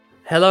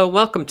Hello and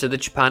welcome to the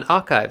Japan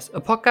Archives,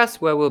 a podcast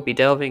where we'll be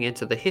delving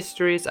into the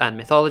histories and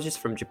mythologies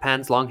from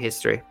Japan's long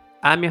history.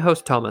 I'm your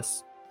host,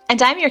 Thomas.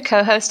 And I'm your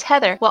co-host,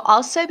 Heather. We'll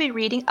also be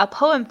reading a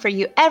poem for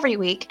you every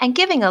week and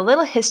giving a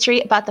little history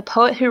about the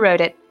poet who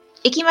wrote it.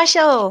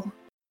 Ikimashou!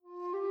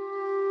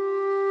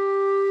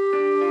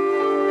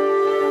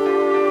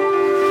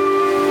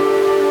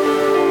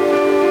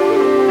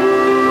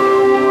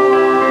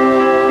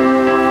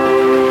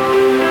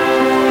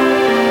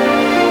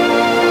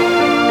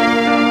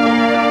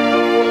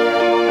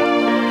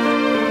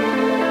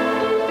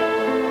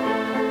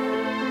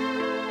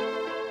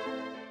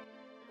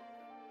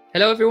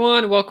 Hello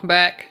everyone, welcome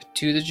back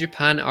to the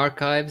Japan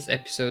Archives,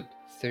 episode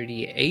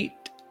 38.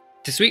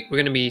 This week we're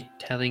going to be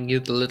telling you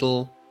the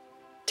little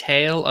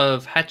tale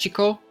of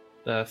Hachiko,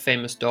 the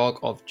famous dog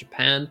of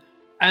Japan.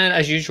 And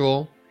as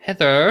usual,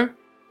 Heather,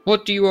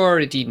 what do you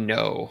already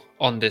know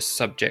on this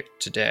subject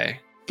today?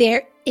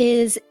 There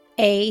is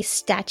a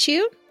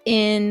statue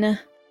in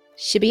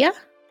Shibuya,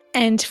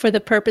 and for the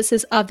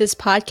purposes of this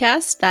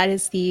podcast, that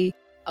is the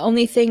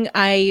only thing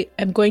I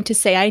am going to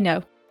say I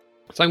know.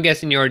 So I'm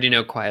guessing you already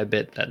know quite a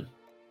bit then.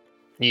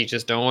 You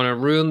just don't want to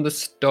ruin the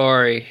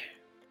story.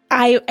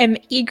 I am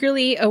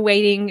eagerly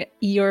awaiting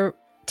your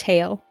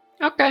tale.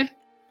 Okay.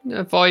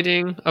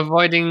 Avoiding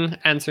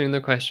answering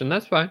the question.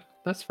 That's fine.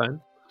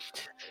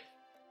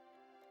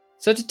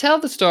 So to tell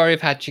the story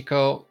of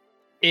Hachiko,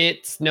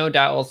 it's no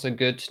doubt also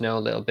good to know a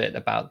little bit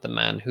about the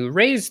man who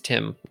raised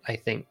him, I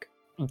think.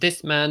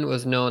 This man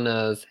was known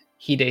as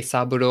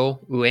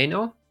Hidesaburo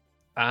Ueno.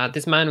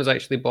 This man was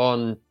actually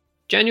born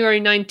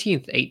January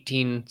 19th,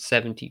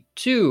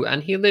 1872,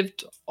 and he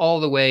lived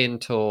all the way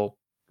until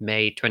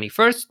May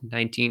 21st,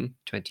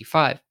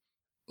 1925.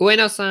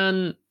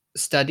 Ueno-san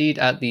studied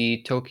at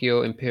the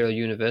Tokyo Imperial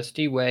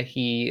University, where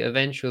he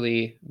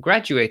eventually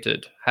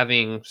graduated,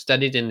 having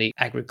studied in the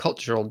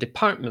agricultural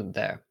department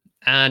there.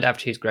 And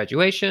after his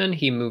graduation,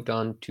 he moved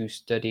on to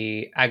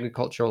study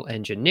agricultural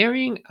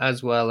engineering,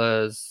 as well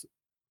as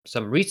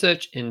some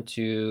research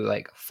into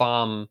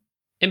farm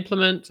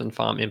implements and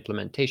farm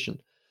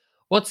implementation.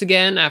 Once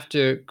again,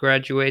 after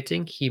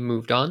graduating, he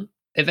moved on,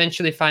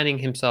 eventually finding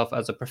himself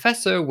as a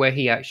professor where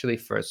he actually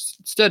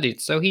first studied.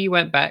 So he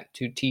went back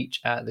to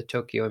teach at the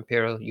Tokyo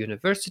Imperial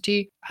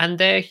University, and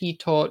there he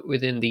taught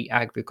within the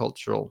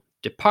agricultural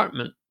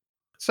department.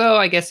 So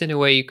I guess in a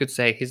way you could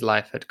say his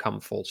life had come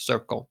full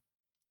circle.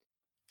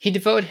 He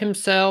devoted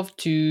himself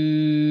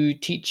to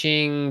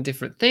teaching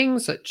different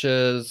things such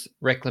as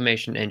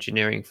reclamation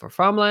engineering for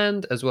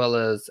farmland, as well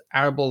as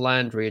arable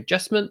land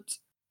readjustment,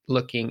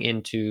 looking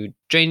into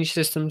drainage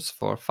systems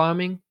for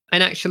farming.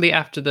 And actually,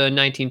 after the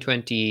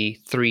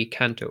 1923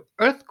 Kanto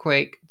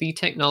earthquake, the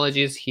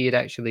technologies he had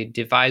actually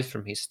devised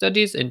from his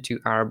studies into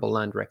arable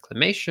land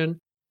reclamation,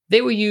 they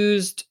were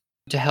used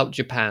to help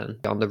Japan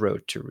on the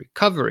road to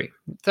recovery.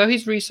 So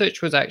his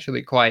research was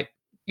actually quite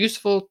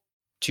useful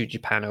to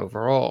Japan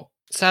overall.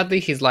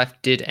 Sadly, his life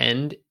did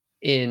end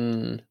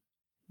in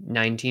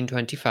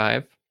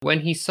 1925 when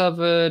he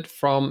suffered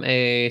from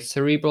a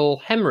cerebral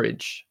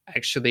hemorrhage,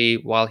 actually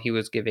while he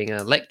was giving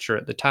a lecture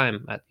at the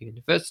time at the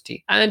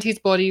university. And his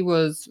body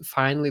was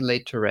finally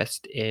laid to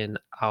rest in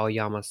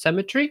Aoyama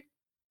Cemetery,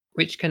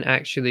 which can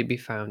actually be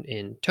found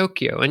in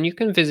Tokyo, and you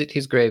can visit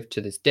his grave to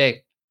this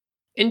day.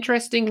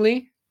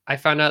 Interestingly, I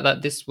found out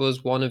that this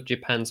was one of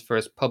Japan's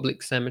first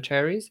public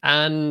cemeteries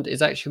and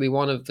is actually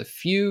one of the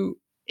few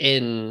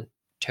in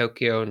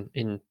Tokyo and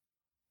in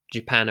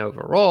Japan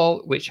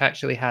overall, which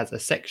actually has a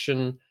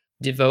section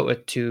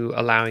devoted to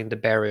allowing the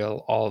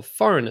burial of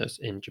foreigners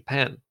in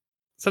Japan.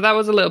 So that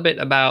was a little bit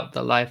about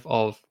the life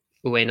of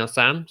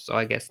Ueno-san. So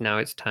I guess now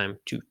it's time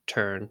to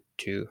turn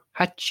to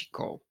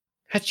Hachiko.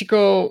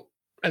 Hachiko,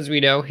 as we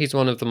know, he's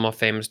one of the more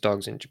famous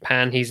dogs in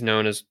Japan. He's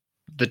known as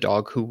the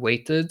dog who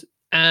waited.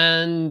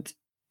 And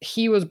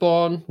he was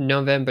born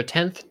November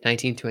 10th,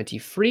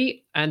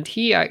 1923. And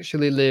he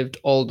actually lived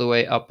all the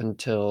way up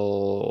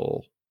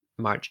until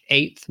March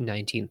 8th,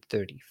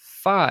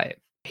 1935.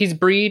 His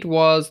breed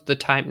was the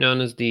type known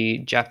as the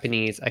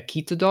Japanese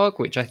Akita dog,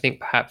 which I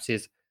think perhaps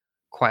is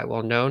quite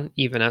well known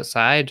even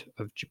outside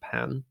of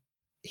Japan.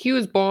 He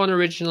was born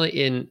originally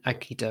in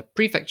Akita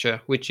Prefecture,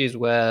 which is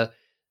where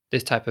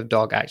this type of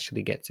dog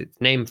actually gets its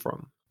name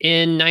from.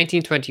 In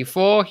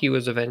 1924, he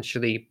was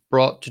eventually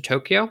brought to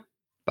Tokyo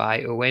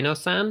by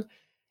Ueno-san,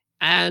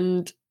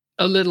 and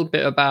a little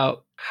bit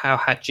about how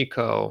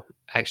Hachiko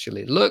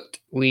actually looked.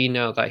 We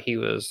know that he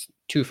was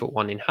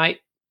 2'1" in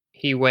height.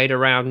 He weighed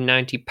around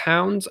 90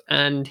 pounds,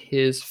 and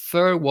his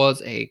fur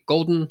was a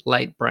golden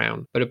light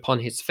brown, but upon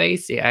his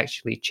face, it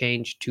actually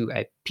changed to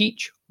a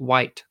peach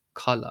white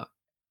color.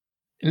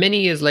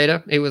 Many years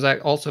later, it was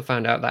also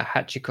found out that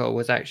Hachiko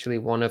was actually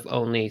one of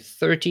only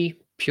 30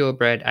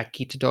 purebred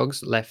Akita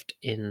dogs left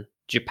in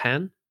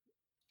Japan.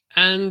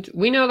 And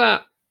we know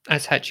that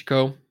as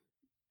Hachiko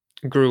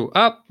grew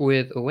up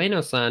with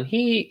Ueno-san,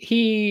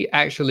 he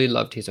actually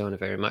loved his owner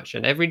very much,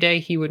 and every day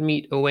he would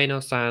meet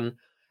Ueno-san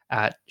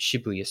at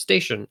Shibuya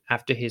Station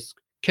after his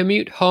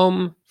commute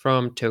home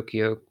from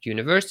Tokyo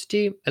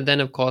University, and then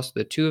of course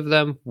the two of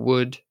them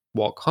would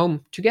walk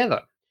home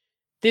together.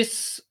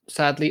 This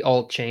sadly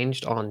all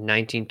changed on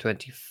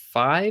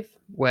 1925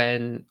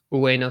 when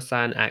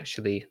Ueno-san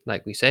actually,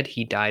 like we said,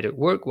 he died at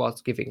work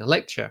whilst giving a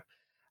lecture.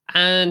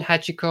 And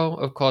Hachiko,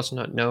 of course,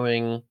 not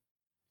knowing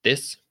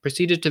this,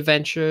 proceeded to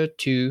venture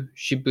to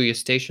Shibuya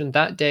Station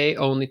that day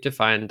only to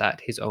find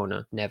that his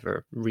owner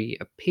never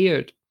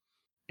reappeared.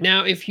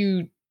 Now, if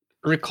you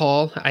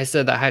recall, I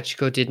said that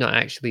Hachiko did not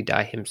actually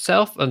die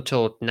himself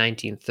until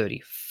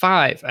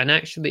 1935, and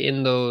actually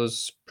in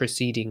those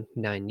preceding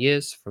 9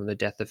 years from the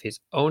death of his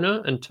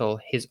owner until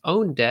his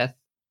own death,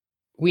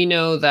 we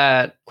know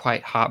that,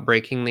 quite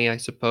heartbreakingly, I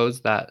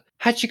suppose, that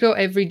Hachiko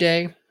every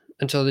day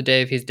until the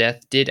day of his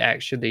death did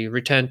actually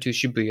return to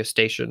Shibuya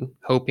Station,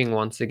 hoping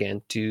once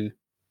again to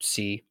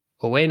see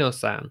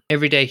Ueno-san.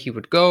 Every day he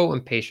would go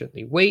and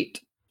patiently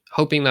wait,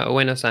 hoping that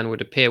Ueno-san would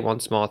appear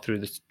once more through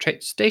the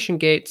station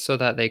gates so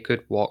that they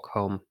could walk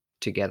home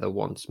together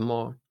once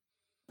more.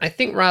 I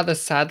think rather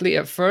sadly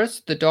at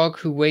first, the dog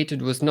who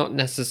waited was not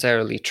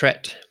necessarily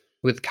treated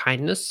with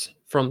kindness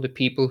from the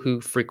people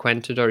who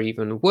frequented or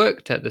even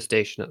worked at the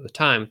station at the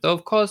time, though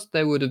of course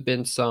there would have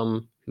been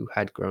some who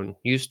had grown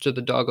used to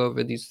the dog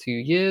over these few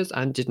years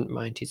and didn't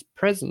mind his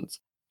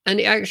presence. And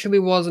it actually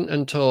wasn't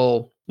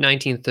until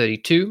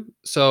 1932,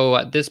 so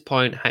at this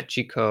point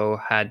Hachiko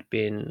had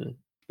been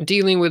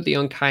dealing with the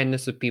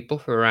unkindness of people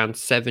for around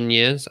 7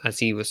 years as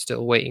he was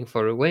still waiting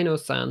for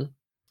Ueno-san.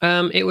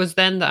 It was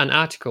then that an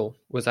article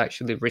was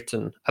actually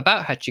written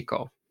about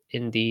Hachiko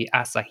in the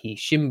Asahi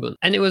Shimbun.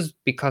 And it was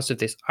because of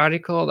this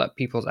article that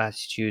people's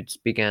attitudes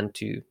began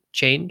to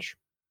change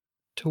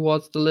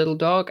towards the little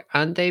dog,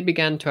 and they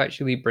began to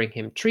actually bring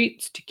him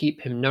treats to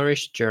keep him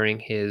nourished during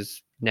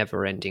his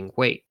never-ending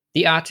wait.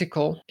 The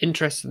article,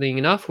 interestingly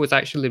enough, was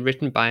actually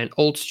written by an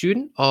old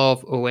student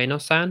of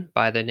Ueno-san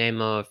by the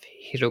name of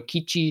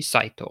Hirokichi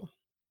Saito.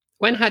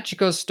 When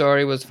Hachiko's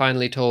story was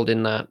finally told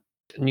in that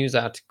news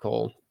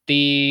article,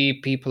 the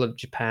people of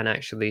Japan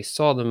actually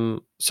saw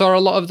a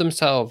lot of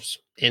themselves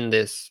in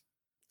this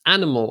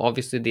animal.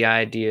 Obviously, the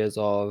ideas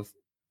of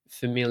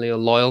familial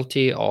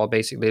loyalty, or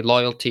basically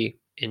loyalty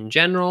in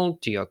general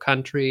to your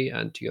country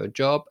and to your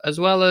job, as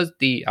well as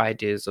the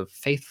ideas of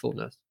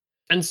faithfulness.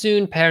 And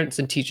soon, parents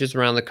and teachers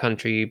around the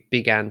country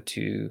began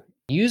to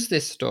use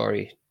this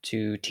story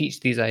to teach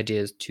these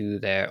ideas to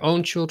their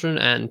own children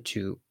and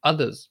to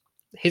others.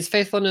 His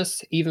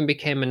faithfulness even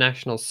became a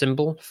national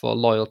symbol for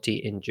loyalty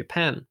in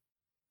Japan.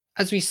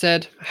 As we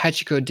said,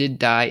 Hachiko did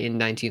die in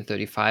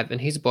 1935,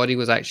 and his body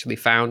was actually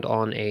found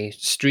on a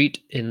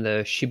street in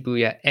the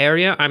Shibuya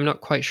area. I'm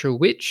not quite sure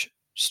which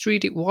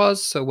street it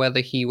was, so whether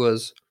he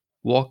was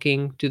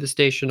walking to the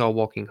station or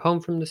walking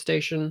home from the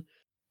station.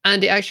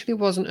 And it actually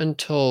wasn't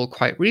until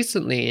quite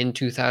recently, in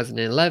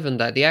 2011,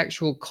 that the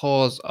actual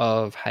cause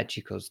of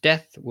Hachiko's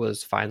death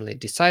was finally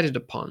decided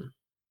upon.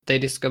 They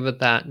discovered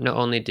that not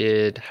only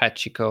did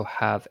Hachiko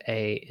have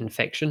an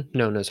infection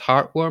known as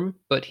heartworm,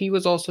 but he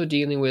was also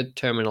dealing with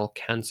terminal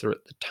cancer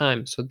at the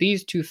time. So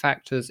these two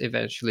factors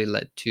eventually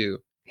led to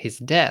his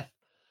death.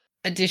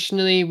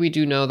 Additionally, we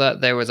do know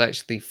that there was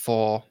actually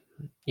 4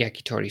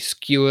 yakitori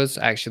skewers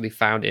actually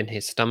found in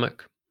his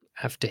stomach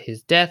after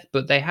his death,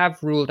 but they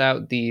have ruled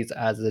out these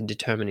as a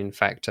determining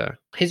factor.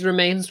 His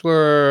remains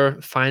were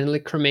finally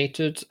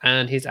cremated,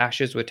 and his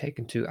ashes were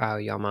taken to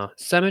Aoyama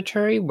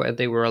Cemetery, where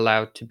they were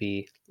allowed to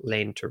be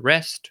lain to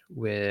rest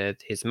with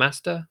his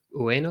master,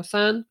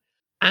 Ueno-san.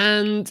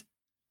 And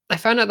I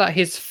found out that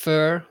his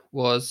fur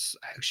was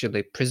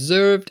actually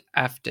preserved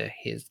after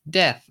his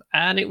death,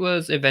 and it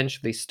was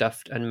eventually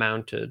stuffed and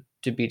mounted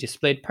to be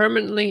displayed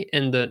permanently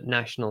in the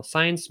National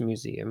Science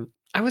Museum.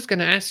 I was going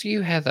to ask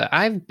you, Heather,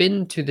 I've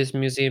been to this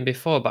museum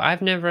before, but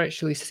I've never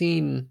actually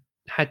seen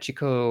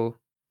Hachiko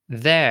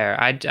there.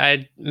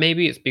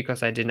 Maybe it's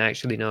because I didn't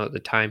actually know at the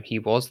time he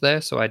was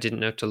there, so I didn't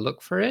know to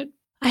look for it.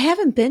 I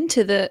haven't been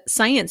to the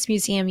Science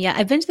Museum yet.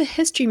 I've been to the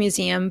History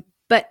Museum,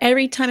 but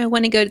every time I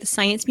want to go to the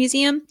Science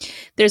Museum,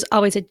 there's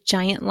always a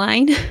giant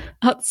line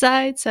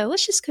outside. So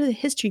let's just go to the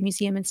History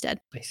Museum instead.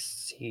 I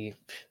see.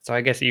 So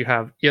I guess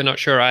you're not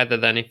sure either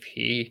then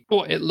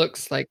what it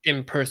looks like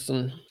in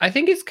person. I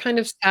think it's kind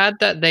of sad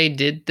that they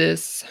did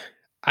this.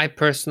 I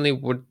personally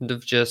wouldn't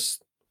have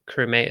just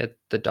cremated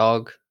the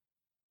dog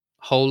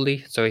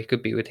wholly so he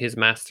could be with his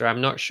master.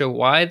 I'm not sure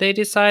why they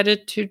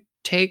decided to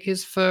take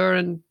his fur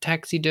and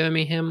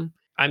taxidermy him.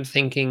 I'm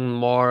thinking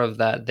more of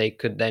that they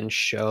could then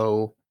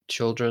show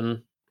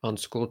children on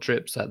school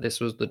trips that this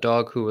was the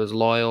dog who was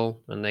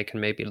loyal and they can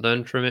maybe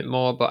learn from it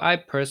more. But I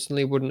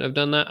personally wouldn't have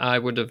done that. I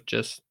would have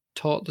just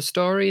taught the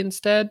story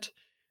instead.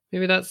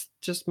 Maybe that's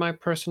just my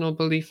personal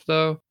belief,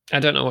 though. I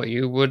don't know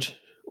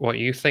what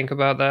you think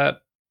about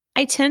that.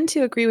 I tend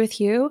to agree with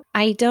you.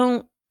 It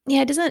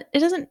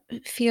doesn't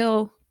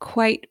feel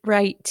quite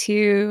right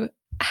to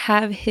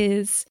have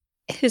his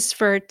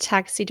fur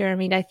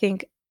taxidermied. I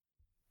think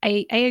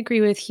I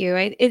agree with you.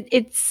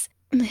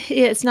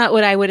 It's not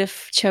what I would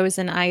have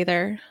chosen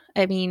either.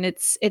 I mean,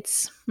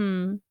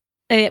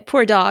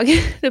 poor dog.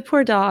 The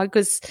poor dog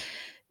was,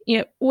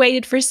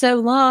 waited for so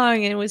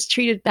long and was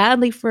treated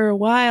badly for a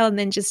while and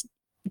then just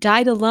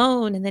died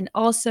alone and then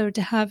also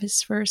to have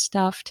his fur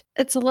stuffed.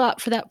 It's a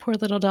lot for that poor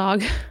little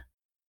dog.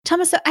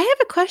 Thomas, I have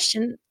a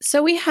question.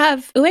 So we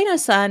have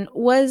Ueno-san.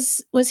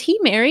 Was he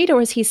married or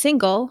was he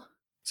single?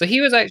 So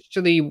he was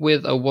actually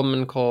with a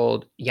woman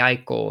called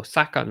Yaiko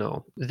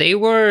Sakano. They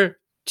were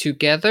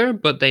together,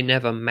 but they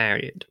never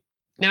married.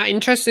 Now,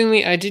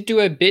 interestingly, I did do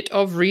a bit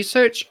of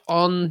research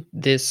on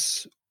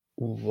this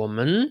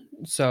woman,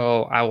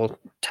 so I will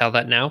tell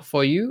that now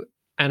for you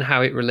and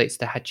how it relates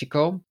to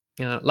Hachiko.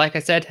 Like I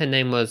said, her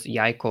name was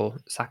Yaiko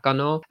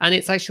Sakano, and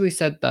it's actually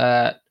said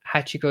that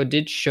Hachiko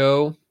did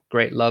show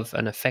great love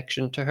and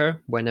affection to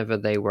her whenever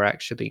they were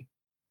actually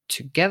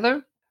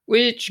together,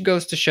 which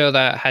goes to show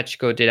that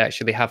Hachiko did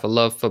actually have a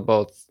love for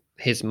both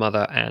his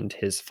mother and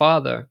his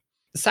father.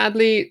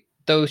 Sadly,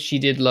 though she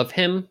did love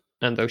him,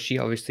 and though she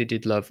obviously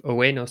did love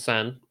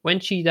Ueno-san, when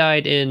she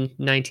died in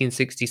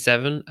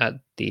 1967 at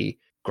the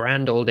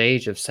grand old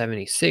age of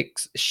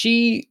 76,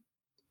 she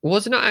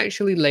was not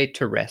actually laid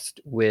to rest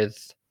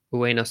with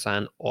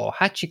Ueno-san or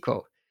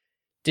Hachiko,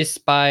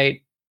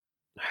 despite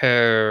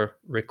her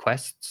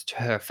requests to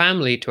her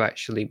family to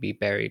actually be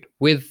buried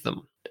with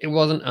them. It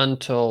wasn't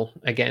until,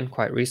 again,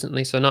 quite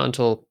recently, so not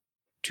until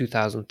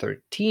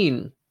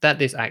 2013, that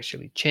this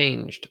actually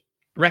changed.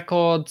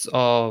 Records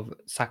of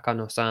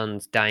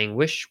Sakano-san's dying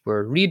wish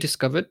were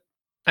rediscovered,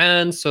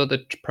 and so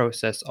the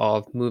process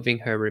of moving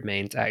her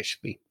remains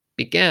actually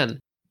began.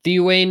 The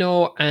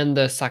Ueno and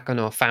the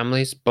Sakano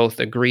families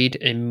both agreed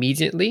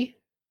immediately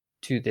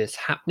to this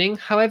happening.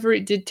 However,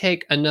 it did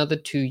take another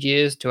 2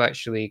 years to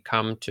actually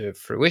come to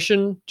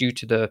fruition due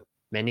to the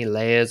many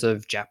layers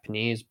of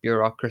Japanese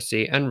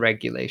bureaucracy and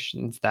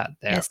regulations that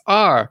there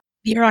are.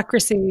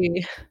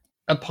 Bureaucracy.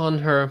 Upon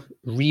her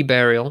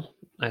reburial,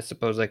 I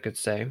suppose I could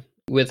say,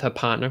 with her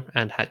partner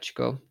and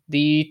Hachiko,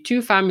 the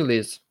two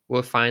families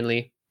were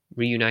finally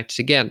reunited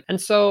again. And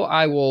so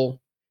I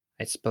will,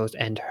 I suppose,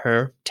 end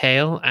her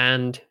tale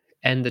and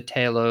end the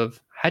tale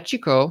of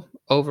Hachiko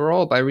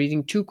overall by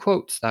reading two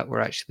quotes that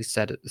were actually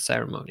said at the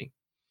ceremony.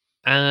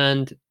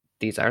 And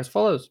these are as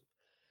follows.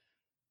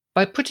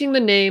 By putting the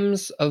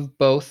names of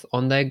both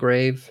on their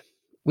grave,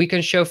 we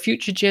can show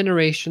future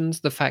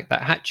generations the fact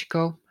that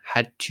Hachiko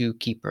had two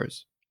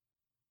keepers.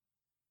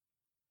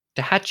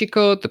 To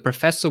Hachiko, the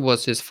professor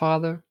was his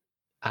father,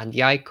 and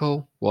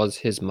Yaiko was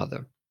his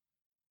mother.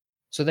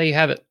 So there you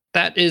have it.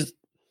 That is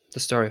the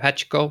story of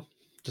Hachiko,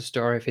 the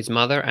story of his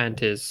mother and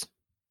his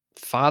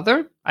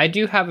father. I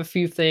do have a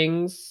few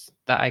things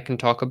that I can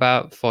talk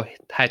about for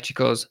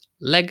Hachiko's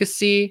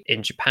legacy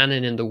in Japan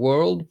and in the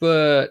world,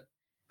 but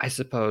I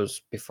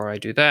suppose before I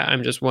do that,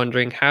 I'm just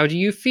wondering, how do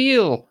you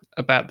feel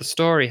about the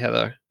story,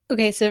 Heather?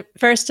 Okay, so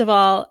first of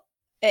all,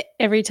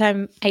 every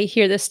time I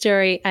hear this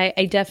story,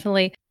 I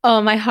definitely,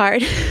 my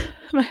heart,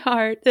 my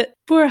heart.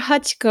 Poor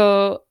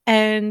Hachiko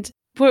and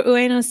poor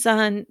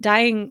Ueno-san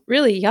dying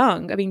really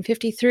young. I mean,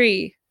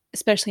 53,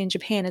 especially in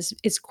Japan,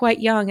 is quite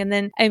young. And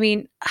then, I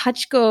mean,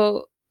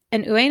 Hachiko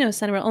and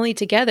Ueno-san were only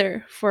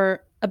together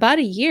for about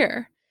a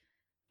year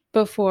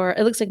before,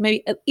 it looks like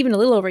maybe even a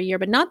little over a year,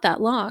 but not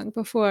that long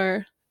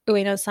before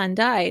Ueno-san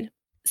died.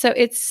 So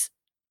it's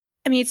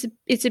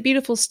a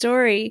beautiful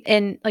story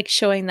and like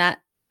showing that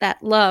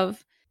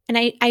love. And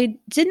I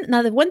didn't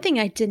know, the one thing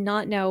I did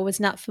not know, was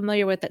not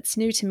familiar with, that's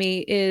new to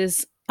me,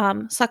 is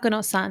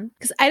Sakano-san.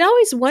 Because I'd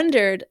always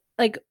wondered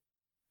like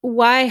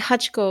why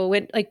Hachiko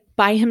went like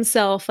by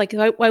himself. Like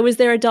why was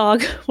there a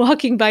dog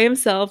walking by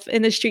himself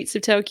in the streets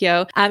of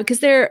Tokyo?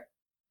 Because I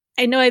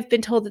know I've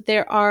been told that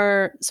there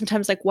are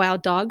sometimes like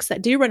wild dogs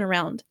that do run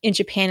around in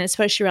Japan,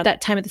 especially around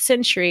that time of the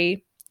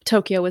century.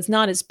 Tokyo was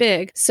not as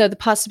big. So the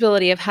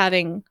possibility of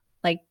having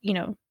like,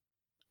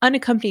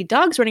 unaccompanied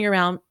dogs running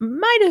around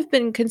might have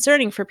been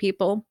concerning for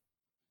people.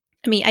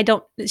 I mean,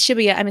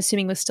 Shibuya, I'm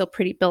assuming, was still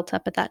pretty built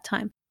up at that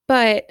time.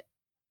 But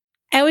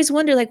I always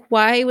wonder, like,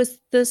 why was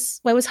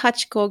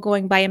Hachiko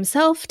going by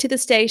himself to the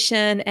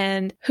station,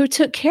 and who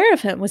took care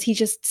of him? Was he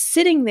just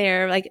sitting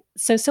there? Like,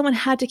 so someone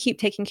had to keep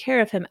taking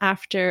care of him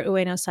after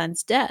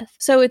Ueno-san's death.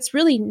 So it's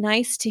really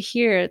nice to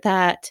hear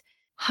that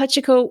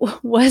Hachiko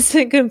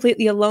wasn't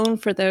completely alone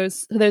for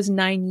those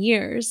 9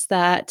 years,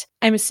 that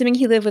I'm assuming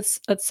he lived with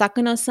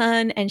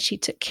Sakano-san, and she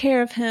took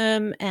care of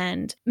him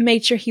and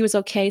made sure he was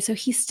okay. So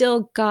he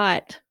still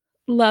got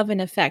love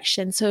and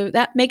affection. So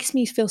that makes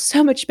me feel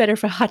so much better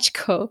for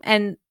Hachiko.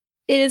 And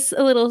it's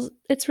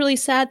really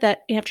sad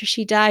that after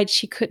she died,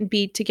 she couldn't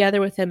be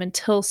together with him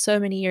until so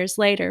many years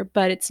later.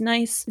 But it's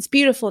nice. It's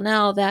beautiful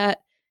now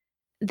that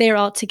they're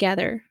all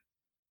together.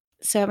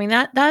 So, I mean,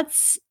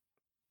 it's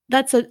a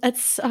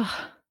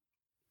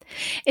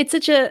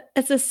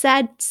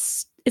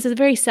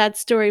very sad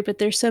story, but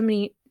there's so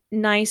many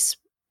nice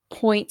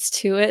points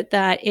to it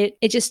that it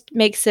just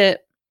makes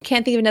it,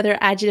 can't think of another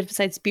adjective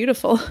besides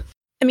beautiful.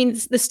 I mean,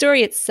 the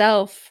story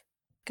itself,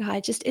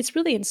 God, it's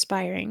really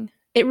inspiring.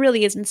 It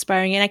really is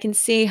inspiring. And I can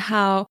see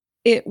how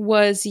it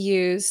was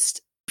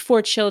used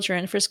for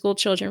children, for school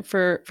children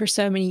for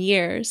so many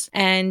years.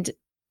 And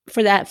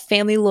for that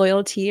family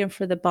loyalty and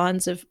for the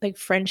bonds of like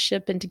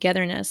friendship and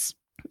togetherness.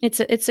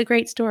 It's a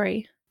great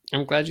story.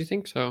 I'm glad you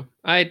think so.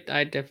 I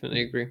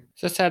definitely agree.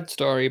 It's a sad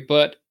story,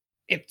 but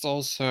it's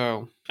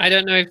also, I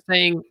don't know if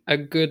saying a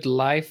good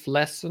life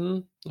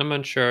lesson. I'm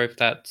unsure if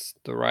that's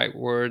the right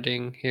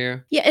wording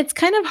here. Yeah, it's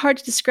kind of hard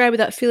to describe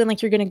without feeling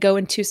like you're going to go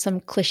into some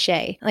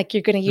cliche. Like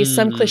you're going to use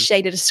some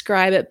cliche to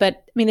describe it.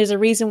 But I mean, there's a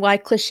reason why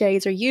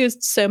cliches are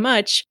used so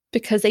much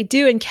because they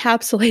do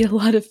encapsulate a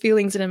lot of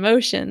feelings and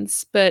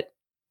emotions. But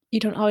you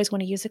don't always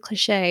want to use a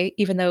cliche,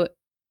 even though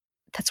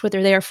that's what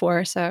they're there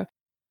for. So,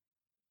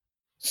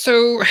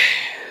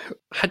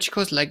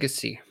 Hachiko's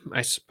legacy,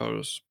 I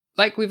suppose.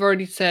 Like we've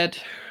already said,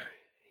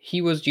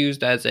 he was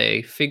used as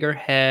a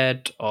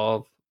figurehead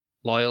of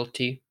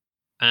loyalty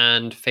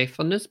and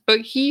faithfulness, but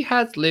he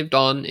has lived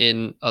on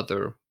in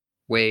other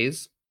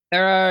ways.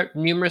 There are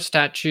numerous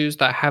statues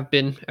that have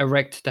been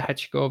erected to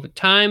Hachiko over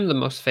time. The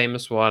most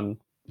famous one,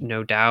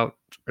 no doubt,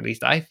 or at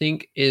least I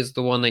think, is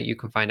the one that you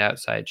can find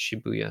outside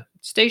Shibuya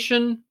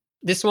Station.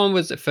 This one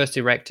was first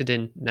erected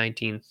in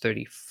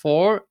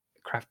 1934,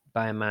 crafted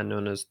by a man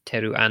known as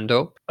Teru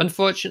Ando.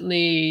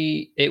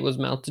 Unfortunately, it was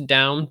melted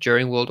down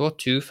during World War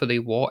II for the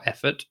war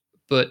effort,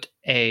 but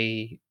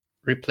a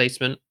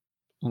replacement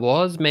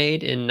was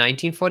made in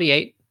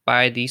 1948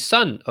 by the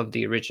son of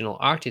the original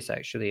artist,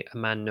 actually, a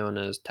man known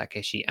as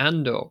Takeshi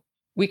Ando.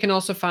 We can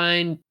also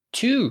find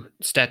 2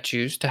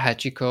 statues to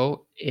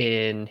Hachiko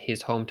in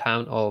his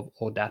hometown of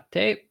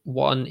Odate.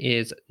 One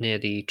is near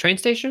the train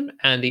station,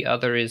 and the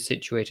other is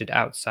situated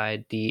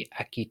outside the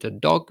Akita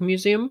Dog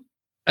Museum.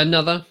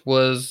 Another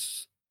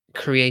was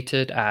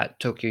created at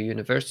Tokyo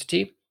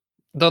University,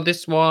 though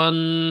this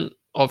one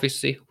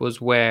obviously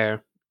was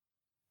where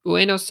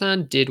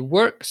Ueno-san did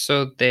work,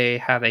 so they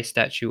have a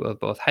statue of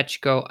both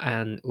Hachiko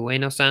and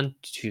Ueno-san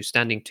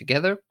standing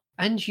together.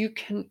 And you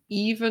can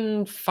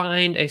even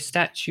find a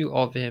statue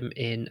of him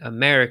in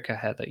America,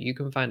 Heather. You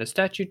can find a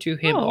statue to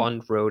him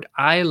on Rhode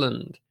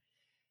Island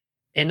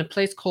in a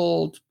place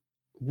called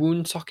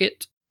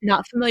Woonsocket.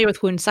 not familiar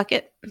with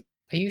Woonsocket.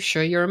 Are you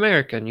sure you're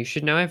American? You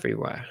should know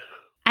everywhere.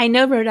 I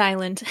know Rhode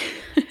Island.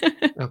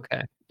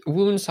 Okay.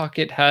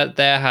 Woonsocket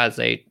has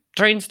a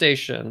train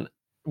station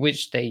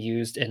which they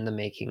used in the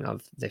making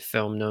of the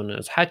film known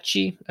as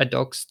Hachi, A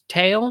Dog's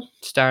Tale,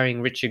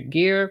 starring Richard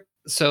Gere.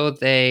 So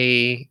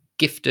they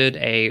gifted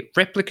a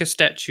replica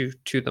statue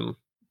to them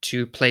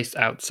to place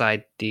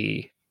outside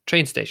the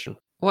train station.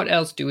 What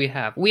else do we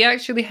have? We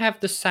actually have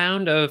the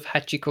sound of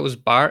Hachiko's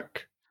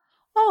bark,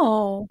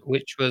 Oh.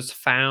 which was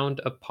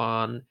found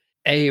upon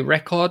a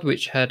record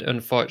which had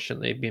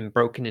unfortunately been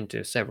broken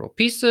into several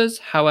pieces.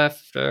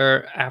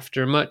 However,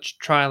 after much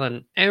trial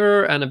and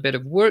error and a bit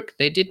of work,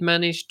 they did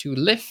manage to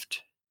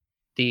lift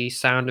the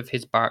sound of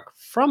his bark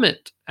from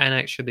it and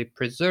actually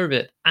preserve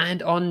it.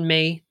 And on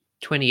May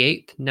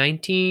 28th,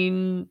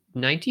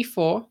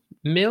 1994,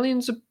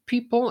 millions of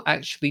people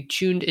actually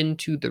tuned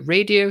into the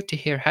radio to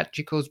hear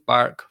Hachiko's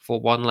bark for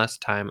one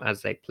last time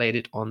as they played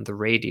it on the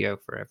radio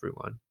for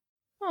everyone.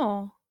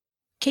 Oh.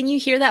 Can you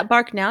hear that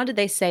bark now? Did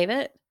they save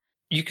it?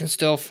 You can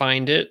still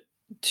find it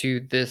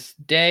to this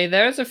day.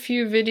 There's a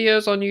few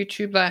videos on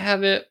YouTube that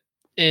have it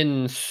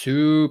in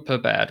super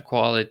bad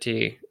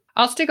quality.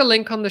 I'll stick a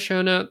link on the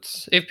show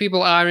notes if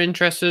people are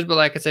interested, but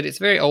like I said, it's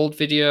a very old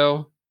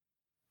video.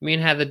 Me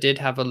and Heather did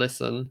have a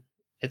listen.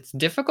 It's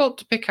difficult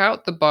to pick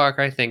out the bark,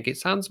 I think. It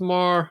sounds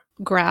more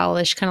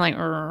Growlish, kind of like,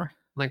 "Rrr."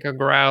 like a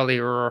growly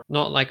or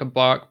not like a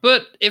bark.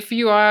 But if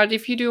you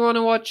do want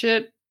to watch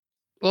it,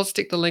 we'll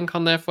stick the link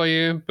on there for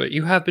you. But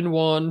you have been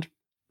warned.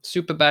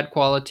 Super bad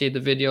quality. The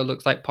video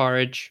looks like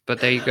porridge,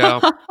 but there you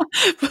go.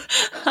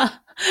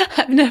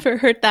 I've never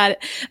heard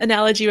that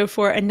analogy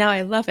before, and now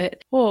I love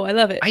it. Oh, I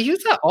love it. I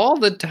use that all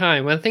the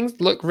time when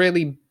things look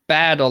really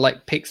bad or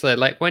like pixelated.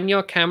 Like when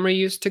your camera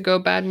used to go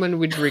bad when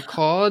we'd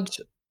record,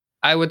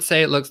 I would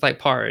say it looks like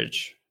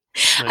porridge.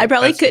 I Like,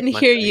 probably that's just couldn't my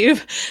hear thing. you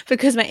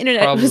because my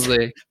internet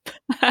Probably.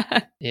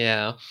 was.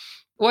 Yeah.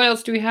 What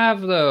else do we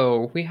have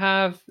though? We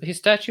have his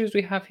statues,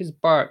 we have his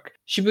bark.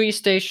 Shibuya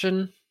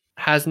Station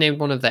has named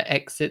one of their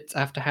exits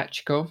after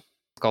Hachiko.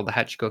 It's called the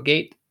Hachiko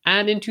Gate.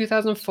 And in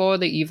 2004,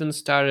 they even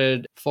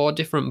started 4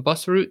 different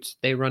bus routes.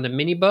 They run a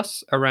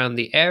minibus around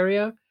the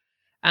area.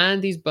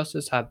 And these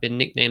buses have been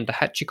nicknamed the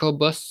Hachiko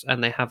bus,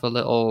 and they have a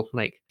little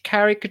like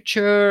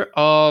caricature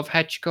of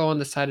Hachiko on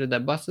the side of their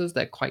buses.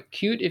 They're quite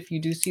cute if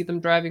you do see them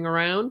driving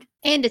around.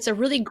 And it's a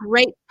really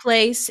great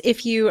place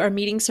if you are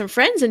meeting some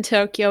friends in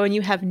Tokyo and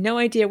you have no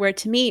idea where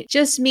to meet.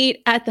 Just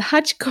meet at the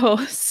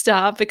Hachiko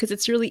stop because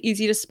it's really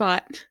easy to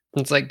spot.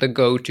 It's like the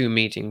go-to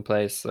meeting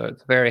place, so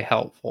it's very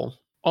helpful.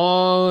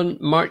 On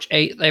March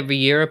 8th every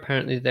year,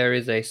 apparently there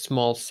is a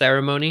small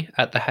ceremony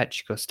at the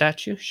Hachiko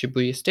statue,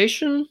 Shibuya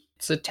Station.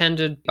 It's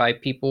attended by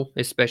people,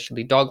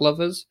 especially dog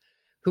lovers,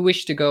 who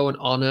wish to go and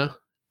honor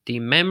the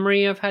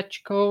memory of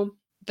Hachiko.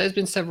 There's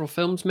been several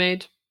films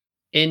made.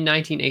 In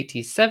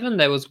 1987,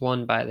 there was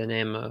one by the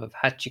name of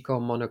Hachiko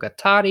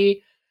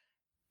Monogatari.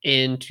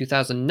 In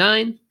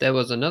 2009, there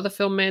was another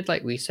film made,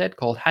 like we said,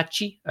 called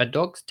Hachi, A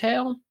Dog's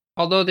Tale.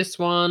 Although this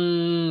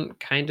one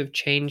kind of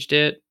changed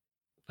it.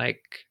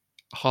 Like,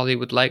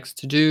 Hollywood likes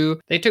to do.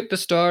 They took the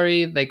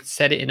story, they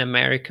set it in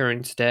America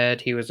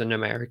instead. He was an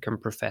American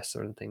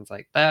professor and things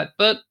like that.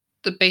 But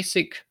the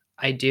basic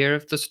idea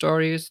of the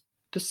story is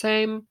the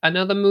same.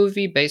 Another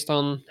movie based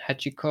on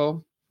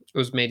Hachiko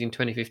was made in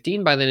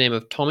 2015 by the name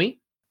of Tommy.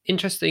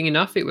 Interesting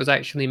enough, it was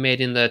actually made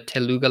in the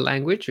Telugu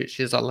language, which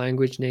is a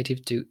language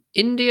native to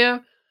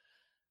India.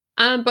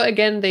 But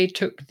again, they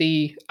took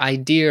the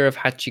idea of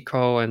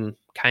Hachiko and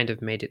kind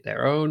of made it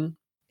their own.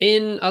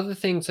 In other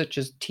things such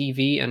as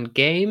TV and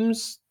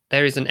games,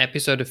 there is an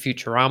episode of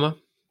Futurama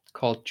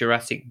called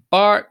Jurassic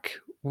Bark,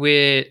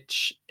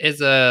 which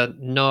is a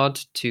nod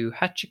to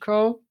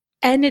Hachiko.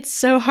 And it's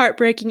so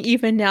heartbreaking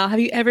even now. Have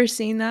you ever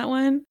seen that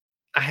one?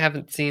 I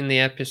haven't seen the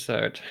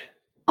episode.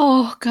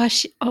 Oh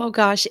gosh,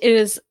 it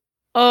is.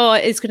 Oh,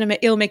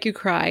 it'll make you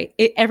cry.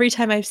 Every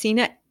time I've seen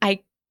it,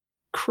 I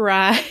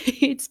cry.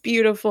 It's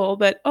beautiful,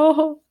 but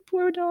oh,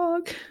 poor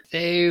dog.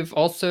 They've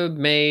also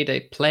made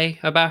a play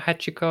about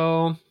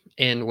Hachiko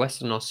in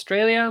Western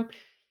Australia.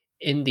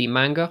 In the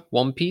manga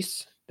One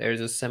Piece,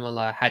 there's a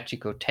similar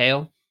Hachiko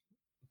tale,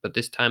 but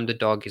this time the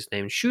dog is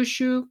named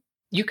Shushu.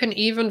 You can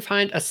even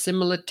find a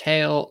similar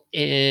tale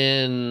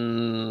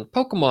in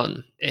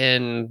Pokemon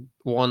in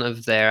one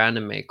of their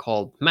anime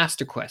called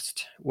Master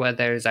Quest, where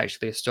there is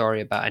actually a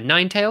story about a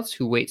Ninetales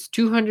who waits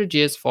 200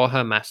 years for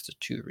her master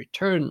to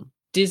return.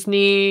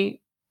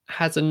 Disney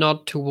has a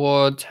nod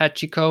towards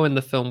Hachiko in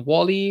the film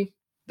WALL-E.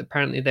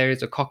 Apparently there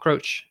is a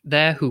cockroach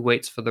there who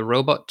waits for the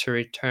robot to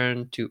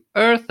return to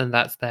Earth, and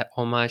that's their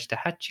homage to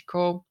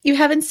Hachiko. You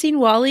haven't seen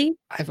WALL-E?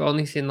 I've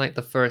only seen like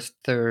the first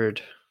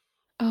third.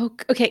 Oh,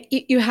 okay.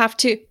 You have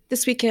to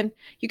this weekend.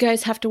 You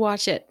guys have to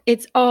watch it.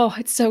 It's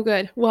so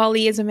good.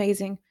 WALL-E is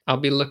amazing. I'll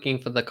be looking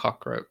for the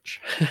cockroach.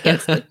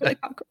 Yes, look for the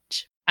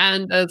cockroach.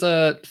 And as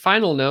a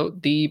final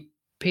note, the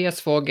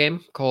PS4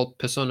 game called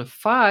Persona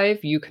 5,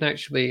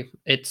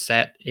 it's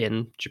set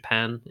in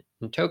Japan,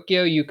 in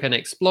Tokyo. You can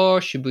explore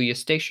Shibuya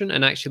Station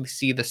and actually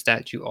see the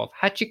statue of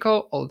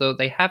Hachiko, although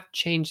they have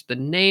changed the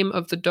name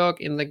of the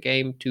dog in the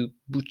game to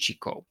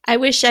Buchiko. I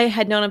wish I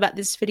had known about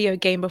this video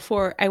game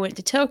before I went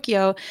to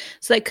Tokyo,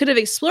 so I could have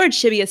explored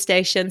Shibuya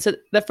Station, so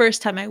the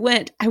first time I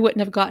went, I wouldn't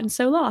have gotten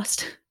so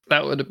lost.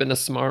 That would have been a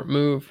smart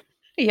move.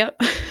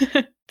 Yep.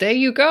 There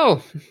you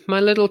go. My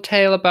little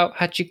tale about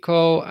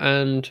Hachiko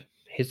and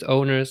his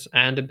owners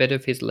and a bit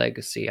of his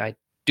legacy. I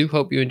do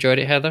hope you enjoyed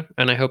it, Heather,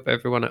 and I hope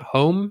everyone at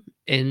home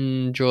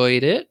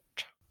enjoyed it.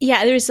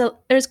 Yeah, there's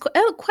quite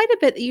a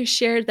bit that you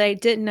shared that I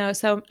didn't know,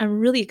 so I'm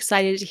really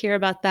excited to hear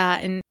about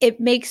that, and it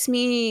makes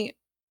me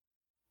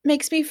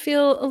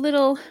feel a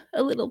little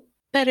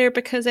better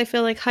because I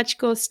feel like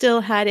Hachiko still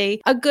had a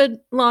good,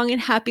 long,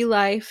 and happy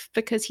life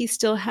because he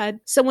still had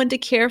someone to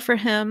care for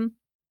him,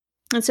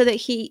 and so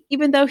that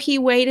even though he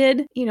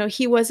waited,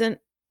 he wasn't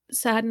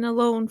sad and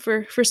alone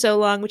for so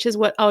long, which is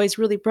what always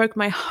really broke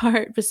my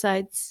heart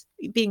besides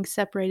being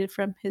separated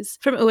from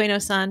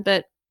Ueno-san.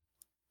 But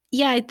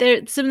yeah,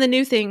 some of the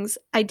new things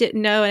I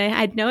didn't know, and I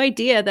had no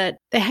idea that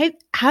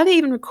how they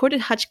even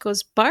recorded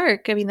Hachiko's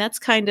bark. I mean, that's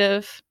kind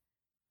of,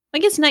 I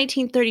guess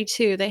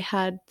 1932 they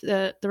had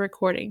the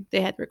recording.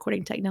 They had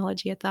recording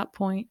technology at that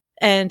point.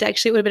 And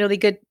actually it would have been a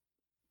really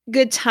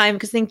good time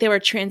because I think they were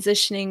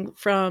transitioning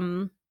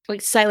from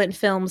like silent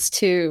films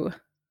to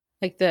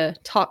like the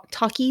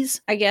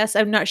talkies, I guess.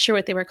 I'm not sure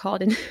what they were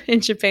called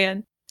in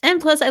Japan. And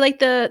plus, I like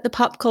the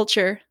pop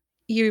culture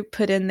you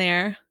put in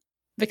there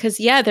because,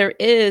 yeah, there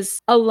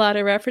is a lot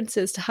of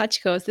references to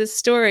Hachiko. This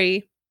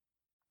story,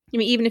 I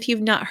mean, even if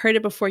you've not heard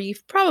it before,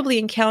 you've probably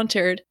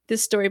encountered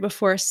this story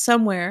before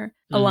somewhere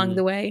along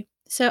the way.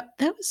 So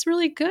that was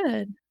really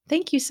good.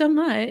 Thank you so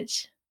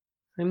much.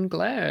 I'm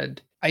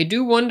glad. I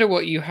do wonder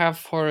what you have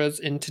for us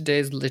in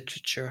today's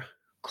literature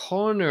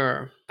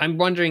corner. I'm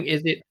wondering,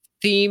 is it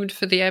themed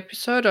for the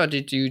episode, or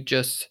did you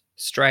just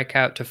strike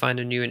out to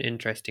find a new and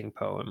interesting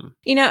poem?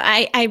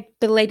 I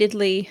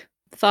belatedly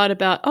thought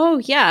about, oh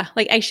yeah,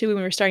 like actually when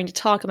we were starting to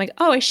talk, I'm like,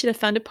 oh, I should have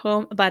found a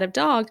poem about a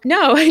dog.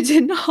 No, I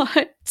did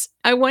not.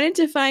 I wanted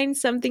to find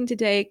something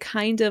today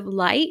kind of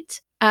light,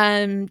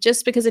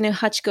 just because I know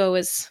Hachiko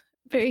was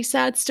a very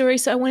sad story,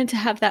 so I wanted to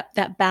have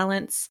that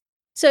balance.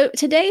 So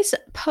today's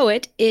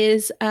poet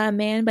is a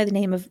man by the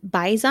name of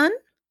Baizan.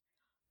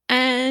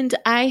 And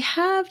I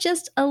have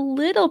just a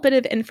little bit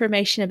of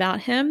information about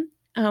him.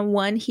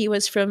 One, he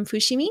was from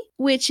Fushimi,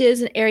 which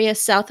is an area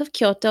south of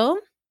Kyoto.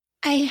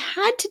 I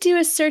had to do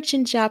a search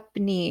in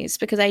Japanese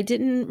because I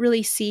didn't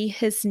really see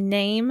his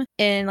name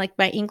in like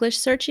my English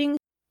searching.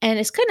 And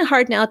it's kind of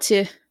hard now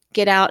to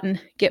get out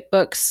and get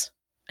books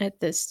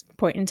at this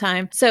point in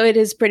time. So it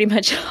is pretty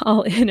much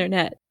all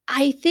internet.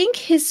 I think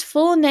his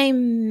full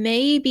name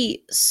may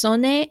be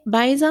Sone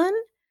Baizan,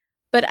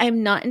 but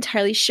I'm not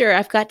entirely sure.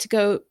 I've got to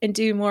go and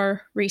do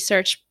more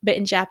research, but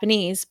in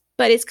Japanese.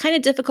 But it's kind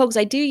of difficult because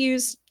I do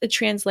use a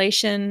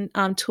translation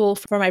tool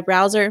for my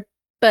browser,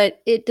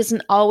 but it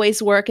doesn't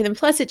always work. And then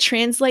plus it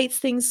translates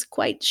things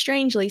quite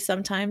strangely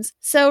sometimes.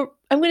 So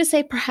I'm going to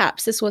say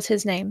perhaps this was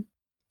his name.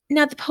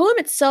 Now, the poem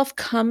itself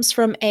comes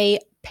from a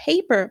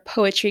paper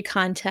poetry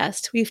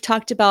contest. We've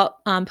talked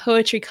about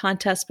poetry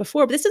contests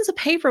before, but this is a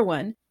paper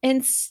one.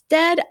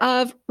 Instead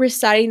of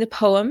reciting the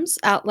poems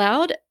out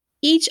loud,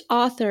 each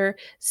author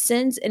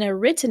sends in a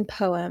written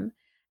poem,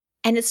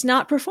 and it's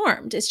not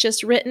performed. It's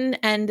just written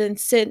and then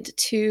sent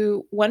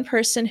to one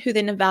person who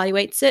then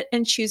evaluates it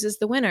and chooses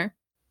the winner.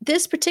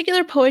 This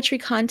particular poetry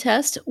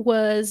contest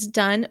was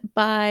done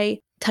by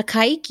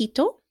Takai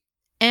Kito,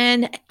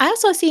 and I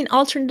also see an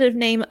alternative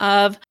name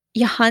of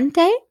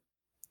Yahante.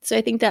 So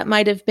I think that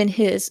might have been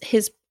his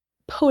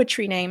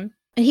poetry name.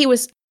 And he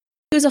was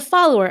a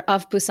follower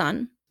of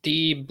Busan.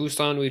 The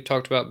Busan we've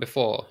talked about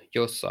before,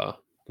 Yosa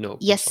no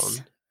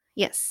Busan.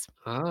 Yes.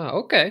 Ah,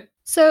 okay.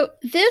 So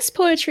this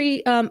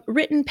poetry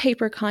written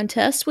paper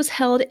contest was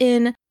held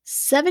in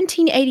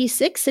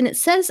 1786, and it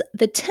says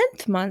the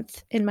 10th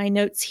month in my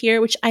notes here,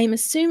 which I'm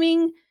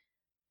assuming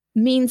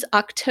means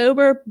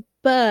October,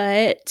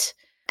 but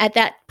at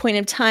that point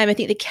in time, I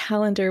think the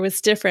calendar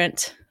was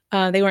different.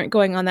 They weren't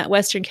going on that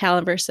Western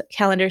calendar,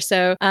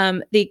 so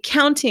the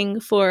counting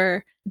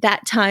for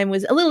that time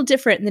was a little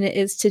different than it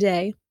is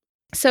today.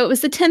 So it was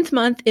the 10th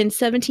month in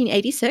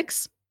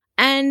 1786,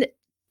 and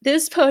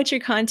this poetry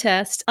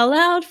contest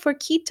allowed for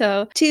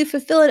Kito to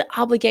fulfill an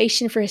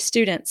obligation for his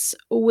students,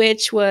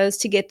 which was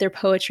to get their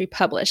poetry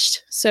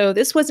published. So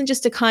this wasn't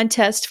just a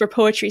contest for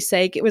poetry's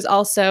sake. It was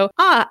also,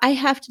 I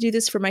have to do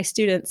this for my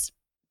students.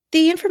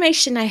 The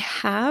information I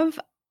have,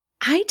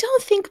 I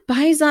don't think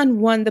Baizan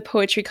won the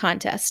poetry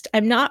contest.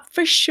 I'm not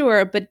for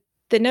sure, but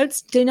the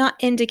notes do not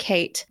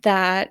indicate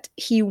that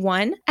he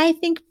won. I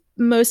think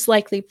most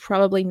likely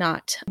probably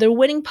not. The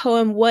winning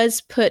poem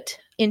was put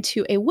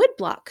into a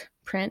woodblock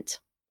print.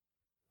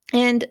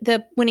 And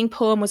the winning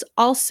poem was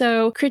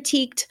also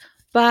critiqued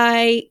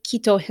by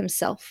Kito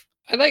himself.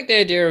 I like the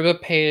idea of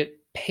a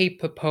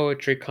paper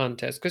poetry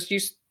contest because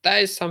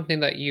that is something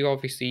that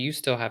you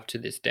still have to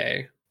this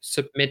day.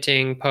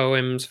 Submitting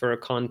poems for a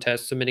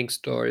contest, submitting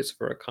stories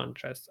for a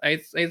contest.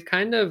 It's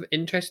kind of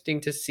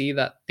interesting to see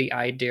that the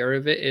idea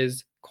of it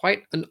is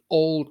quite an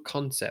old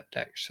concept,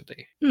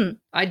 actually.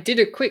 I did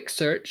a quick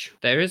search.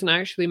 There isn't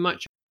actually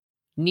much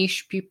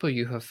niche people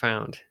you have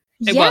found.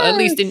 Yes. Well, at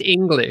least in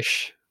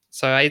English.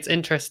 So it's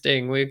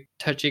interesting. We're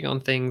touching on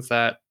things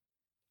that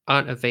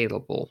aren't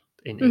available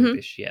in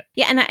English yet.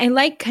 Yeah, and I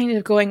like kind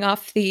of going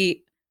off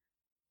the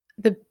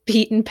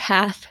beaten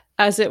path,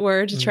 as it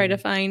were, to try to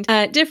find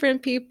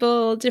different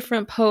people,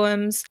 different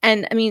poems.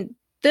 And I mean,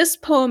 this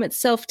poem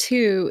itself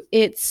too,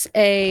 this is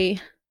a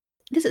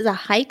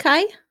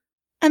haikai.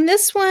 And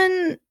this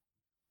one,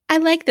 I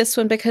like this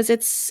one because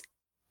it's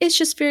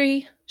just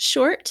very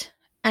short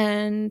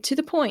and to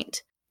the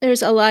point.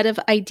 There's a lot of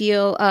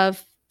ideal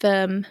of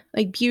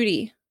like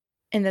beauty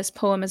in this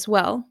poem as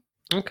well.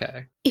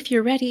 Okay. If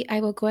you're ready,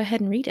 I will go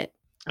ahead and read it.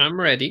 I'm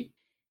ready.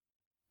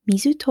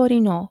 水鳥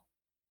の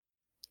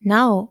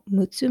なお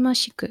むつま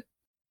しく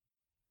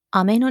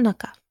雨の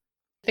中.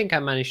 I think I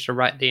managed to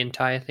write the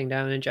entire thing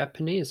down in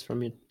Japanese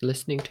from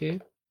listening to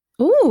you.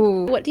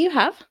 Ooh, what do you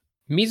have?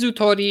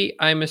 Mizutori,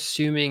 I'm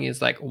assuming,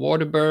 is like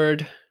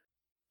waterbird.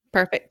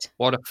 Perfect.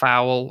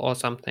 Waterfowl or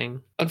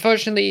something.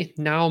 Unfortunately,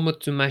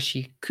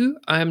 Naomutsumashiku,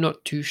 I'm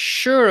not too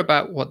sure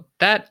about what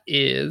that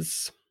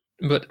is.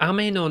 But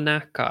ame no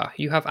naka,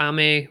 you have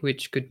ame,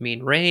 which could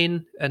mean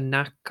rain, and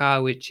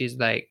naka, which is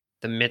like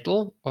the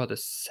middle or the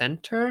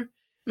center.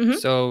 Mm-hmm.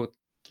 So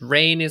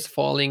rain is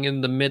falling in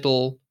the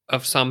middle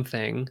of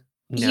something.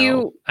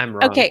 No, I'm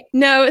wrong. Okay,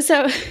 no,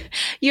 so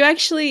you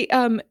actually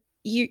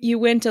you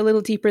went a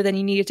little deeper than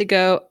you needed to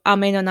go.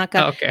 Ame no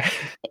naka. Okay.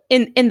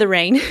 In the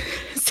rain.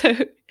 So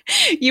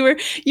you were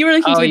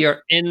looking. Oh,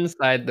 you're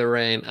inside the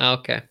rain.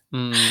 Okay.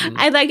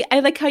 I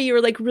like how you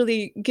were like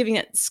really giving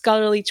it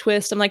scholarly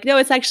twist. I'm like, no,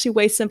 it's actually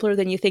way simpler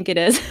than you think it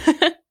is.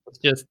 It's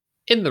just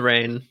in the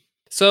rain.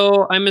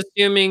 So I'm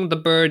assuming the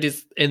bird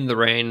is in the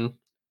rain,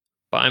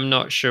 but I'm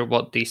not sure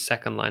what the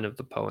second line of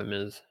the poem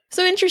is.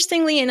 So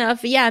interestingly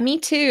enough, yeah, me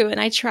too. And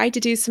I tried to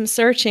do some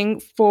searching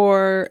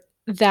for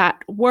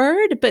that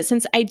word, but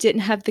since I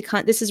didn't have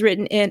this is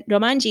written in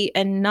Romanji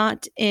and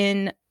not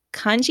in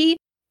kanji,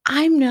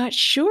 I'm not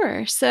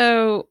sure.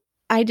 So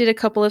I did a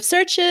couple of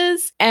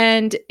searches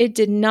and it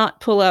did not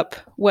pull up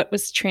what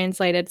was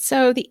translated.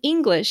 So the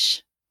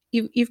English,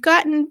 you've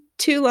gotten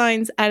 2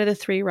 lines out of the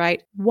 3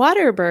 right.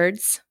 Water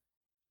birds,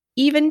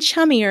 even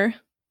chummier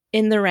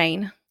in the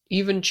rain.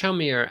 Even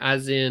chummier,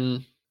 as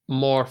in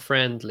more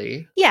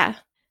friendly. Yeah.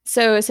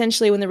 So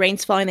essentially when the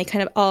rain's falling, they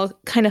all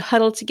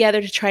huddle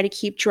together to try to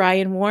keep dry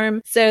and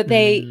warm. So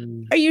they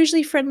are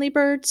usually friendly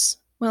birds.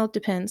 Well, it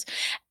depends.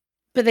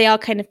 But they all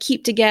kind of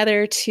keep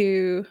together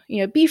to,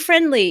 be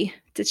friendly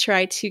to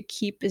try to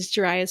keep as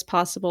dry as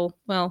possible.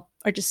 Well,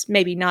 or just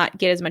maybe not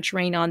get as much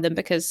rain on them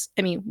because,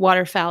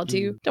 waterfowl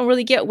don't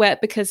really get wet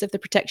because of the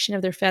protection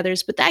of their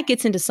feathers. But that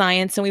gets into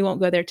science and we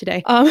won't go there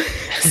today.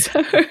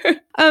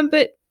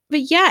 But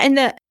yeah,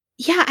 and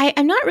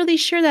I'm not really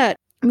sure that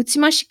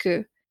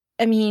mutsumashiku.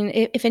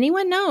 If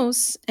anyone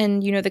knows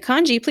and you know the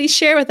kanji, please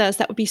share with us.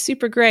 That would be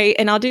super great.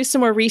 And I'll do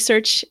some more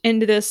research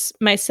into this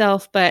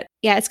myself. But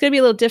yeah, it's going to be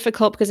a little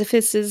difficult because if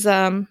this is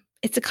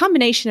it's a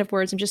combination of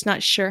words. I'm just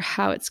not sure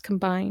how it's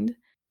combined.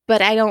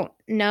 But I don't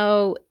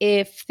know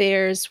if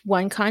there's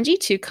one kanji,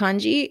 two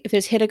kanji, if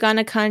there's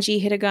hiragana,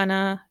 kanji,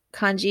 hiragana,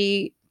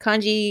 kanji,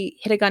 kanji,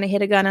 hiragana,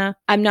 hiragana.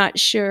 I'm not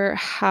sure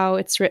how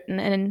it's written.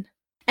 And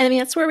I mean,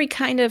 that's where we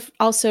kind of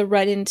also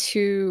run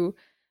into,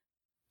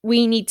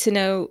 we need to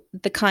know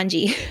the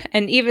kanji.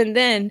 And even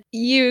then,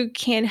 you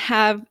can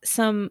have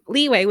some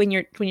leeway when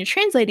you're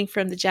translating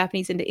from the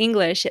Japanese into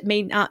English. It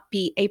may not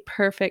be a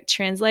perfect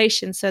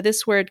translation. So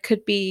this word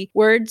could be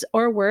words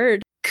or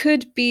word,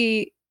 could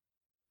be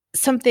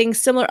something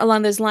similar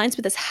along those lines,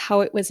 but that's how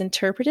it was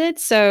interpreted.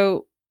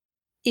 So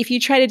if you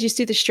try to just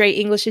do the straight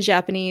English to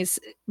Japanese,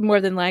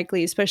 more than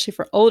likely, especially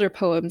for older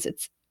poems,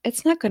 it's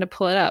not going to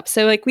pull it up.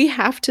 So like we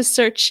have to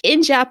search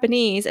in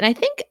Japanese. And I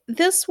think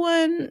this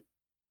one,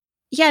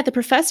 yeah, the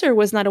professor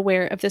was not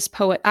aware of this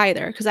poet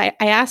either, because I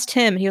asked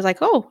him, and he was like,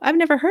 "Oh, I've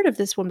never heard of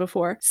this one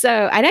before."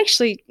 So I'd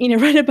actually,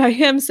 read it by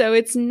him. So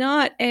it's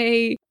not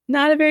a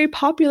very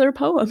popular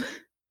poem.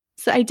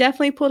 So I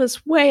definitely pulled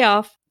us way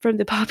off from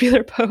the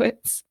popular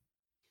poets.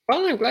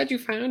 Well, I'm glad you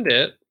found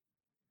it.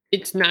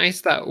 It's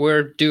nice that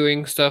we're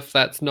doing stuff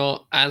that's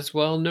not as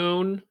well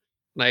known.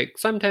 Like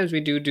sometimes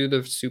we do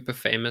the super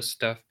famous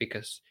stuff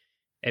because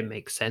it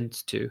makes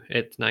sense to.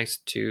 It's nice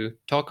to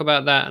talk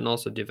about that and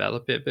also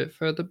develop it a bit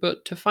further,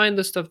 but to find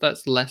the stuff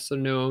that's lesser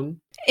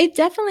known. It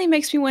definitely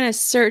makes me want to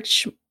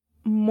search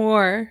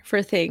more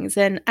for things.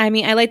 And I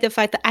mean, I like the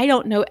fact that I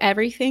don't know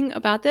everything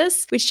about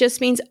this, which just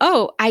means,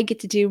 I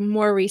get to do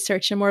more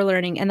research and more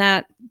learning. And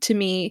that, to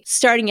me,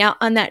 starting out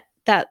on that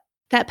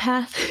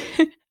path,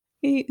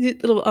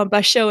 little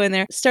basho in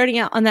there, starting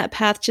out on that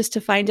path just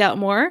to find out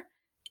more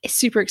is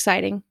super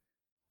exciting.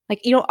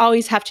 Like, you don't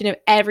always have to know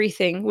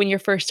everything when you're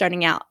first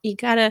starting out. You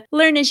gotta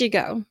learn as you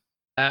go.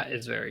 That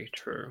is very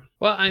true.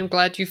 Well, I'm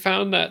glad you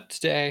found that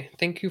today.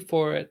 Thank you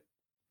for it.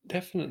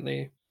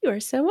 Definitely. You are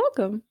so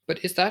welcome.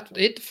 But is that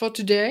it for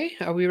today?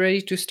 Are we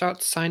ready to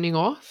start signing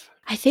off?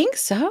 I think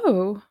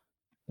so.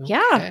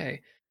 Yeah.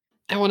 Okay.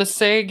 I want to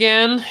say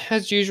again,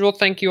 as usual,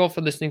 thank you all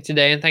for listening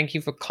today, and thank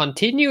you for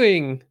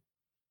continuing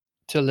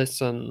to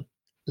listen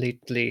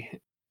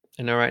lately.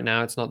 I know right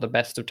now it's not the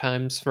best of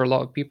times for a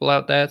lot of people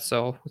out there,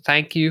 so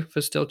thank you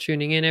for still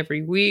tuning in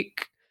every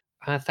week.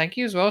 Thank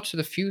you as well to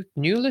the few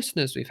new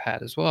listeners we've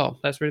had as well.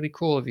 That's really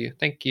cool of you.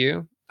 Thank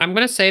you. I'm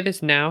going to say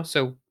this now,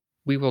 so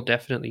we will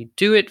definitely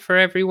do it for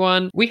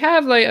everyone. We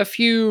have like a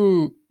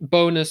few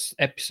bonus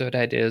episode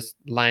ideas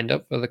lined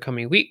up for the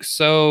coming weeks.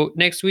 So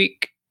next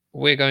week,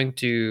 we're going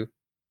to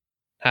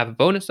have a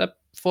bonus up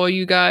for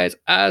you guys,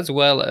 as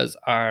well as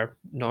our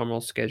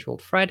normal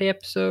scheduled Friday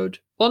episode.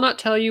 We'll not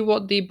tell you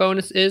what the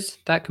bonus is,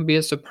 that can be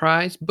a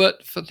surprise,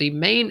 but for the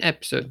main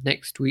episode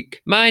next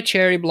week, my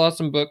Cherry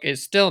Blossom book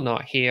is still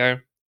not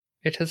here.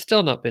 It has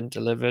still not been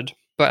delivered,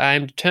 but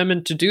I'm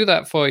determined to do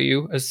that for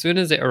you as soon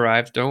as it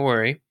arrives, don't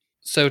worry.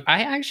 So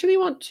I actually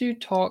want to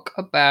talk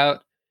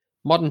about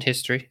modern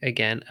history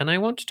again, and I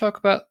want to talk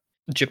about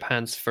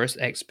Japan's first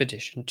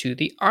expedition to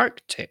the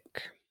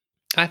Arctic.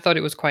 I thought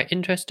it was quite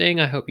interesting.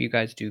 I hope you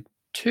guys do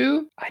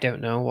too. I don't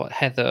know what,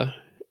 Heather,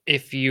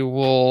 if you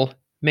will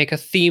make a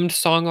themed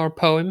song or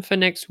poem for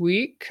next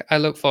week. I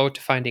look forward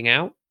to finding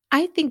out.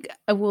 I think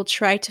I will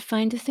try to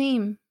find a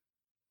theme.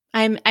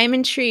 I'm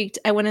intrigued.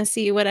 I want to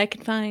see what I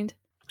can find.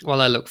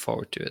 Well, I look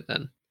forward to it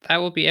then. That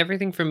will be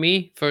everything from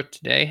me for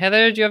today.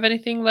 Heather, do you have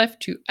anything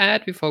left to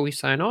add before we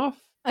sign off?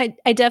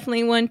 I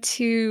definitely want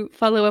to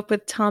follow up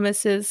with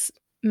Thomas's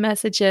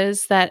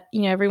messages that,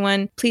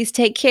 everyone, please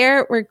take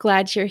care. We're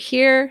glad you're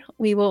here.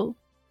 We will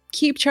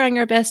keep trying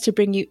our best to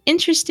bring you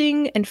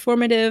interesting,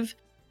 informative,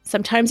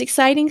 sometimes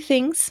exciting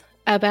things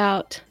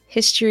about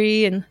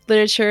history and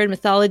literature and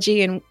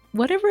mythology and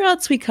whatever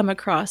else we come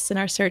across in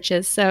our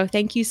searches. So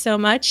thank you so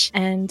much.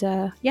 And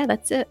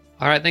that's it.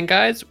 All right then,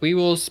 guys. We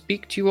will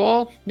speak to you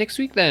all next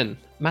week then.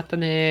 Mata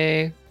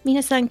ne.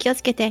 皆さん気を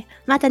つけて。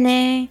また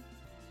ね。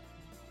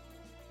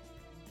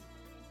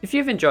If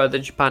you've enjoyed the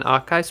Japan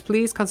Archives,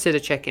 please consider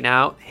checking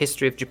out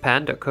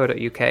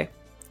historyofjapan.co.uk,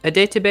 a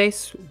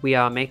database we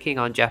are making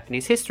on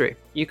Japanese history.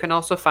 You can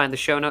also find the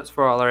show notes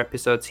for all our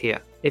episodes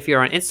here. If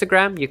you're on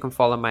Instagram, you can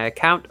follow my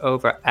account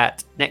over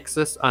at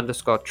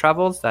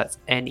nexus_travels. That's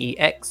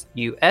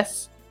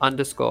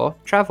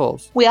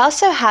NEXUS_travels. We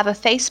also have a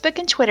Facebook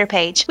and Twitter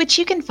page, which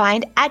you can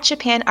find at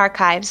Japan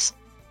Archives.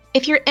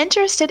 If you're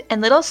interested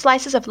in little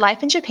slices of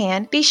life in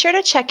Japan, be sure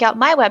to check out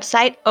my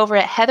website over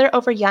at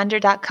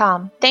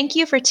heatheroveryonder.com. Thank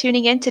you for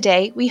tuning in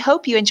today. We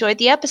hope you enjoyed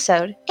the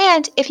episode.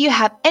 And if you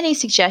have any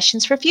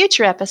suggestions for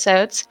future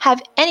episodes,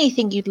 have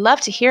anything you'd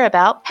love to hear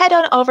about, head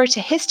on over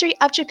to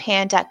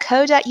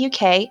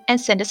historyofjapan.co.uk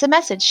and send us a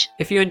message.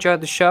 If you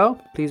enjoyed the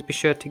show, please be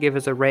sure to give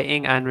us a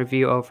rating and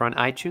review over on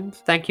iTunes.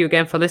 Thank you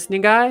again for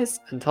listening, guys.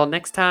 Until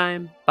next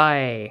time,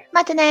 bye.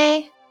 Mata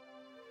ne!